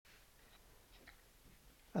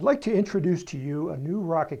I'd like to introduce to you a new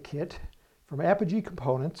rocket kit from Apogee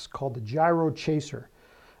Components called the Gyro Chaser.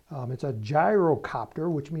 It's a gyrocopter,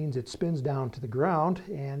 which means it spins down to the ground,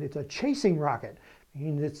 and it's a chasing rocket.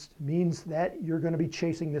 It means that you're going to be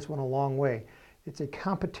chasing this one a long way. It's a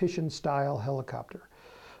competition-style helicopter.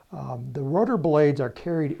 The rotor blades are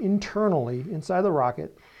carried internally inside the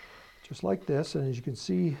rocket, just like this, and as you can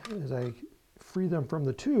see, as I free them from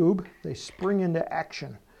the tube, they spring into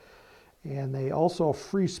action. And they also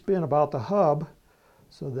free spin about the hub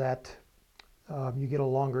so that you get a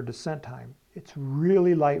longer descent time. It's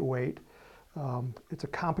really lightweight. It's a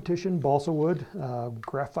competition balsa wood,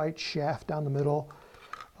 graphite shaft down the middle,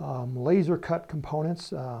 laser cut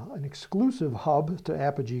components, an exclusive hub to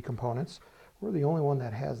Apogee Components. We're the only one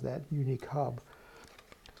that has that unique hub.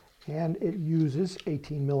 And it uses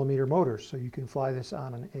 18mm motors, so you can fly this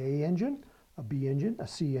on an A engine, a B engine, a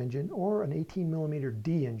C engine, or an 18mm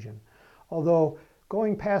D engine. Although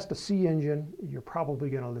going past a C engine, you're probably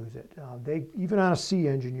going to lose it. Even on a C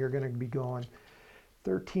engine, you're going to be going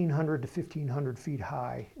 1,300 to 1,500 feet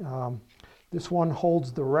high. This one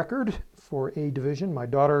holds the record for A division. My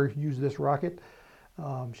daughter used this rocket.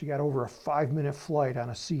 She got over a 5-minute flight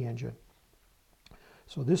on a C engine.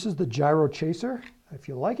 So this is the Gyro Chaser. If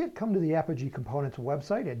you like it, come to the Apogee Components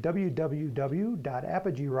website at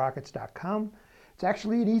www.apogeerockets.com. It's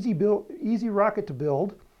actually an easy rocket to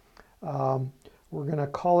build. We're going to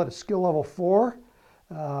call it a skill level 4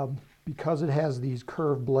 because it has these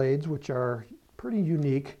curved blades, which are pretty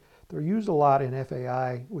unique. They're used a lot in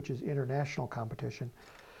FAI, which is international competition,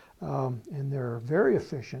 and they're very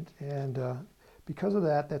efficient. And because of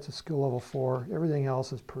that, that's a skill level 4. Everything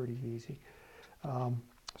else is pretty easy.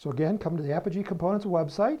 So again, come to the Apogee Components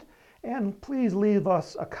website, and please leave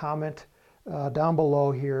us a comment down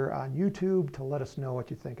below here on YouTube to let us know what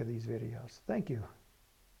you think of these videos. Thank you.